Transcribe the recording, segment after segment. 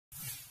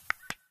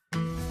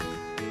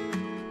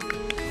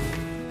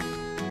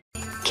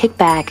kick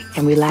back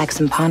and relax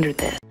and ponder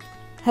this.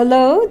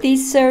 Hello,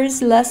 these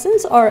series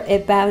lessons are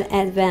about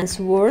advanced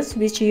words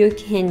which you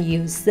can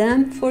use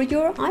them for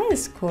your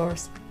IELTS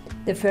course.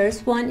 The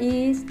first one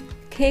is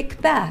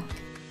kick back.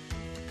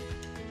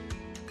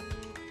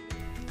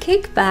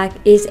 Kick back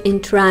is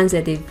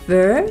intransitive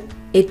verb.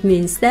 It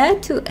means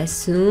that to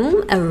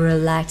assume a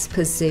relaxed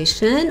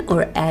position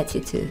or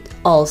attitude.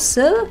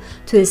 Also,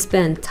 to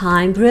spend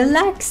time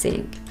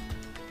relaxing.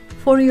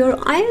 For your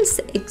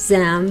IELTS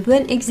exam,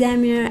 when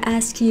examiner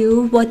asks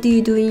you what do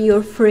you do in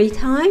your free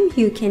time,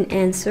 you can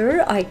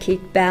answer, I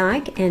kick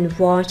back and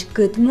watch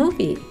good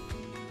movie.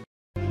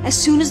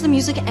 As soon as the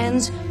music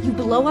ends, you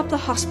blow up the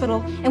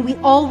hospital and we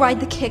all ride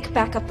the kick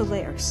back up the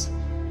layers.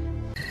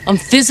 I'm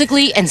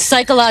physically and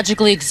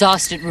psychologically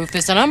exhausted,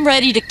 Rufus, and I'm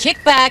ready to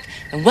kick back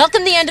and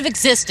welcome the end of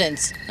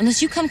existence,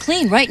 unless you come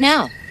clean right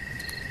now.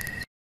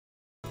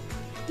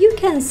 You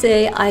can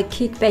say, I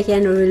kick back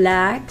and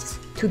relax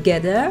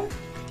together.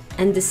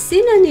 And the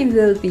synonym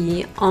will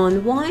be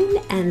unwind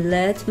and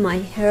let my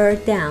hair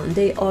down.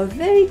 They are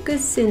very good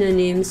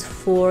synonyms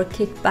for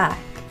kick back.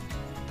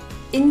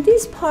 In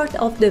this part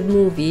of the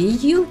movie,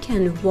 you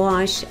can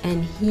watch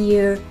and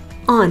hear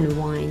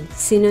unwind,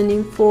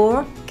 synonym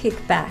for kick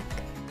back.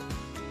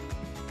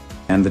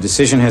 And the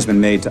decision has been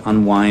made to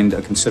unwind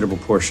a considerable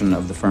portion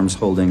of the firm's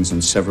holdings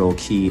in several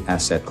key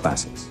asset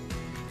classes.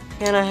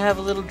 Can I have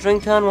a little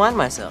drink to unwind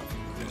myself?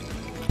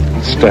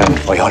 Stand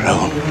for your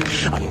own.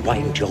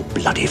 Unwind your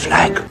bloody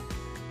flag.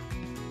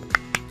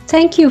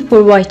 Thank you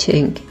for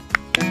watching.